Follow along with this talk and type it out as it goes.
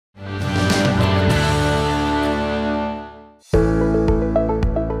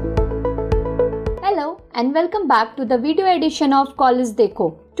and welcome back to the video edition of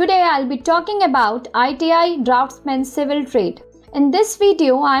CollegeDekho. Today I'll be talking about ITI Draughtsman Civil Trade. In this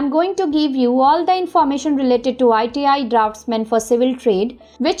video, I'm going to give you all the information related to ITI Draughtsman for Civil Trade,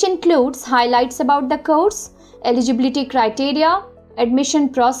 which includes highlights about the course, eligibility criteria, admission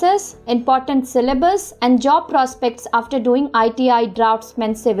process, important syllabus, and job prospects after doing ITI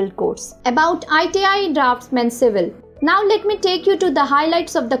Draughtsman Civil Course. About ITI Draughtsman Civil. Now let me take you to the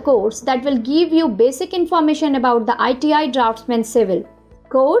highlights of the course that will give you basic information about the ITI Draughtsman Civil.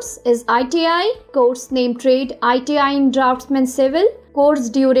 Course is ITI, course name trade ITI in Draughtsman Civil, course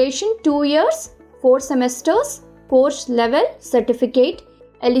duration 2 years, 4 semesters, course level, certificate,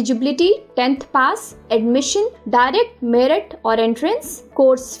 eligibility 10th pass, admission, direct merit or entrance,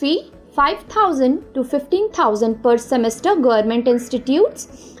 course fee 5,000 to 15,000 per semester government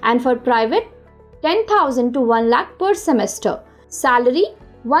institutes and for private 10,000 to 1 lakh per semester. Salary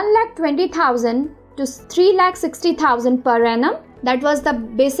 1,20,000 to 3,60,000 per annum. That was the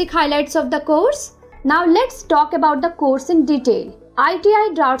basic highlights of the course. Now let's talk about the course in detail.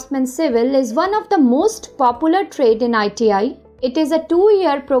 ITI Draughtsman Civil is one of the most popular trade in ITI. It is a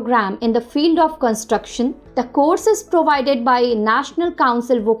 2-year program in the field of construction. The course is provided by National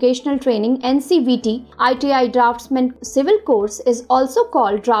Council Vocational Training NCVT. ITI Draughtsman Civil Course is also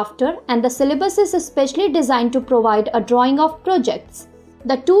called Drafter, and the syllabus is especially designed to provide a drawing of projects.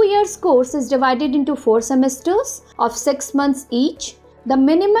 The 2 years course is divided into 4 semesters of 6 months each. The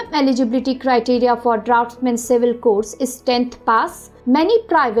minimum eligibility criteria for Draughtsman Civil Course is 10th pass. Many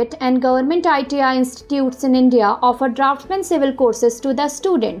private and government ITI institutes in India offer Draughtsman Civil courses to their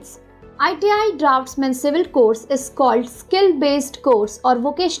students. ITI Draughtsman Civil Course is called skill-based course or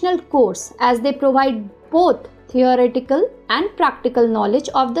vocational course as they provide both theoretical and practical knowledge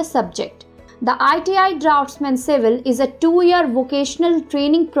of the subject. The ITI Draughtsman Civil is a 2-year vocational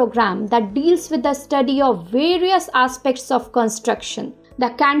training program that deals with the study of various aspects of construction. The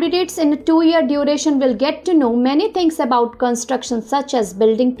candidates in a 2-year duration will get to know many things about construction such as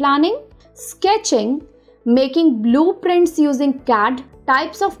building planning, sketching, making blueprints using CAD,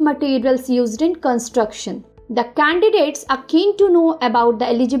 types of materials used in construction. The candidates are keen to know about the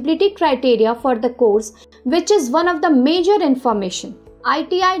eligibility criteria for the course, which is one of the major information.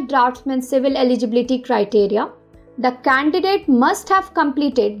 ITI Draughtsman Civil Eligibility Criteria. The candidate must have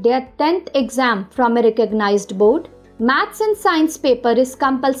completed their 10th exam from a recognized board. Maths and science paper is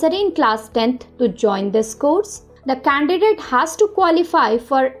compulsory in class 10th to join this course. The candidate has to qualify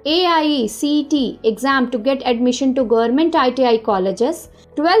for AIE CET exam to get admission to government ITI colleges.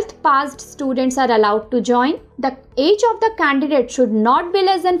 12th passed students are allowed to join. The age of the candidate should not be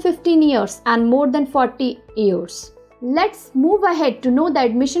less than 15 years and more than 40 years. Let's move ahead to know the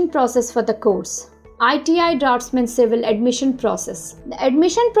admission process for the course. ITI Draughtsman Civil admission process. The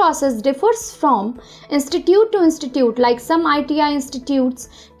admission process differs from institute to institute. Like some ITI institutes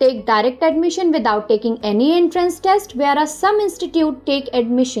take direct admission without taking any entrance test, whereas some institutes take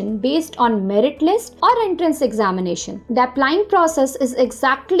admission based on merit list or entrance examination. The applying process is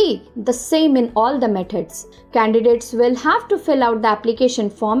exactly the same in all the methods. Candidates will have to fill out the application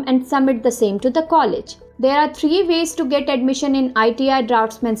form and submit the same to the college. There are 3 ways to get admission in ITI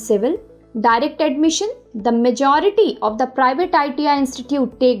Draughtsman Civil. Direct admission. The majority of the private ITI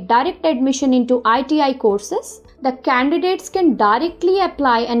institute take direct admission into ITI courses. The candidates can directly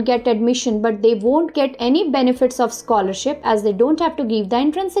apply and get admission, but they won't get any benefits of scholarship as they don't have to give the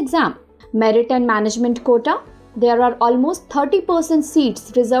entrance exam. Merit and management quota. There are almost 30%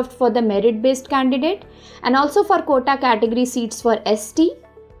 seats reserved for the merit-based candidate and also for quota category seats for ST,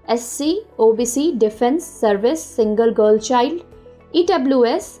 SC, OBC, Defence, Service, Single Girl Child,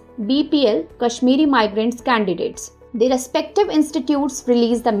 EWS, BPL, Kashmiri migrants candidates. The respective institutes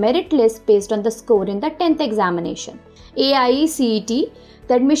release the merit list based on the score in the 10th examination. AIE CET.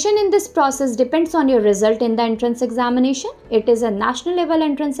 The admission in this process depends on your result in the entrance examination. It is a national level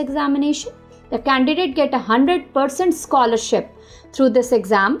entrance examination. The candidate get 100% scholarship through this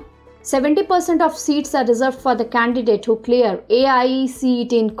exam. 70% of seats are reserved for the candidate who clear AIE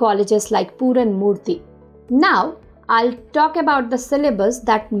CET in colleges like Puran Murthy. Now, I'll talk about the syllabus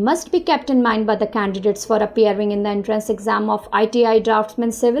that must be kept in mind by the candidates for appearing in the entrance exam of ITI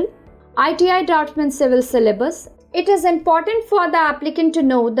Draughtsman Civil. ITI Draughtsman Civil syllabus. It is important for the applicant to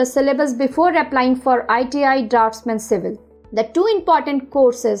know the syllabus before applying for ITI Draughtsman Civil. The 2 important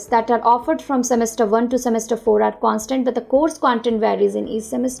courses that are offered from semester 1 to semester 4 are constant, but the course content varies in each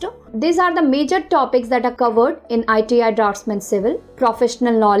semester. These are the major topics that are covered in ITI Draughtsman Civil: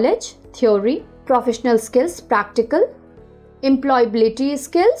 professional knowledge, theory, professional skills, practical, employability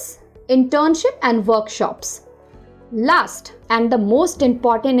skills, internship and workshops. Last and the most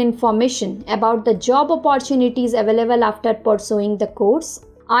important information about the job opportunities available after pursuing the course,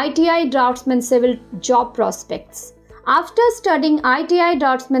 ITI Draughtsman Civil job prospects. After studying ITI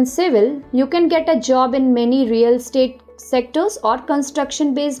Draughtsman Civil, you can get a job in many real estate sectors or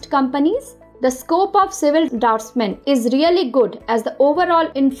construction-based companies. The scope of civil draftsmen is really good as the overall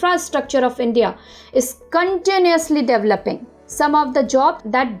infrastructure of India is continuously developing. Some of the jobs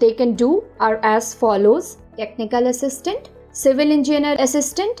that they can do are as follows: technical assistant, civil engineer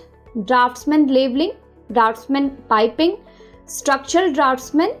assistant, draftsman labeling, draftsman piping, structural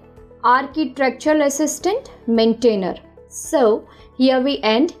draftsman, architectural assistant, maintainer. So here we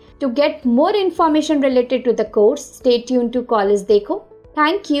end. To get more information related to the course, stay tuned to CollegeDekho.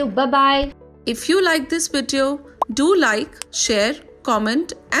 Thank you. Bye-bye. If you like this video, do like, share,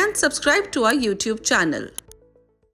 comment and subscribe to our YouTube channel.